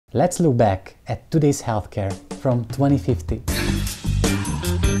Let's look back at today's healthcare from 2050.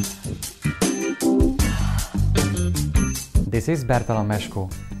 This is Bertalan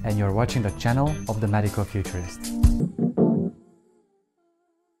Meskó, and you're watching the channel of the Medical Futurist.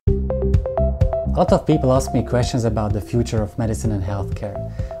 A lot of people ask me questions about the future of medicine and healthcare.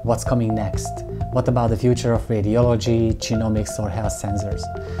 What's coming next? What about the future of radiology, genomics, or health sensors?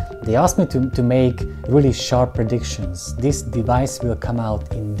 They ask me to make really sharp predictions. This device will come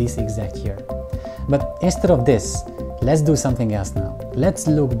out in this exact year. But instead of this, let's do something else now. Let's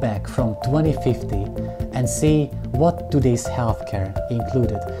look back from 2050 and see what today's healthcare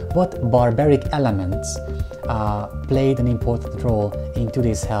included, what barbaric elements played an important role in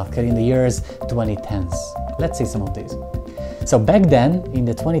today's healthcare in the years 2010s. Let's see some of these. So back then, in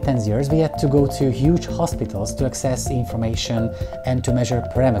the 2010s years, we had to go to huge hospitals to access information and to measure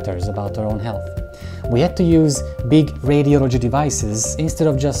parameters about our own health. We had to use big radiology devices instead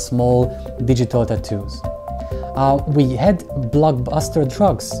of just small digital tattoos. We had Blockbuster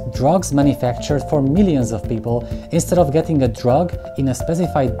drugs manufactured for millions of people instead of getting a drug in a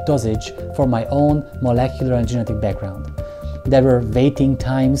specified dosage for my own molecular and genetic background. There were waiting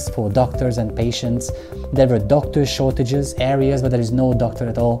times for doctors and patients. There were doctor shortages, areas where there is no doctor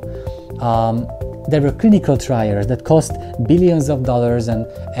at all. There were clinical trials that cost billions of dollars, and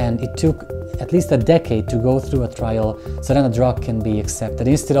it took at least a decade to go through a trial so then a drug can be accepted,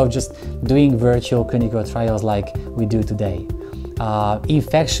 instead of just doing virtual clinical trials like we do today.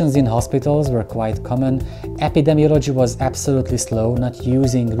 Infections in hospitals were quite common. Epidemiology was absolutely slow, not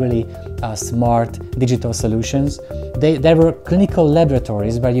using really smart digital solutions. There were clinical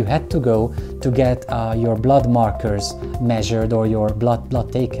laboratories where you had to go to get your blood markers measured or your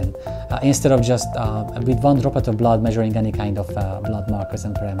blood taken, instead of just with one droplet of blood measuring any kind of blood markers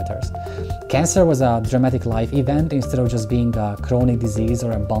and parameters. Cancer was a dramatic life event instead of just being a chronic disease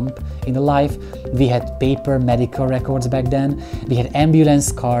or a bump in the life. We had paper medical records back then. We had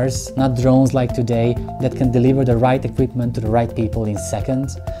ambulance cars, not drones like today, that can deliver the right equipment to the right people in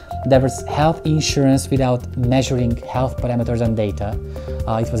seconds. There was health insurance without measuring health parameters and data.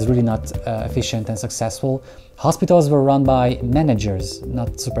 It was really not efficient and successful. Hospitals were run by managers, not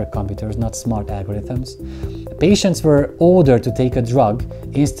supercomputers, not smart algorithms. Patients were ordered to take a drug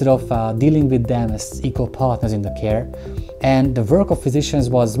instead of dealing with them as equal partners in the care. And the work of physicians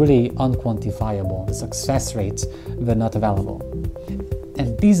was really unquantifiable. The success rates were not available.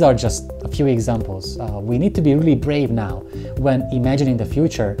 And these are just a few examples. We need to be really brave now when imagining the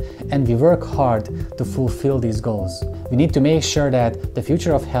future, and we work hard to fulfill these goals. We need to make sure that the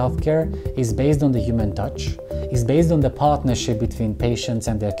future of healthcare is based on the human touch, is based on the partnership between patients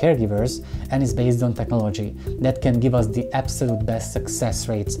and their caregivers, and is based on technology that can give us the absolute best success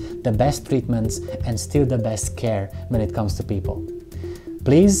rates, the best treatments, and still the best care when it comes to people.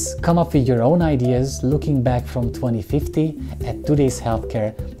 Please come up with your own ideas looking back from 2050 at today's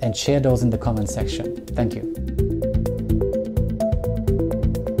healthcare and share those in the comment section. Thank you.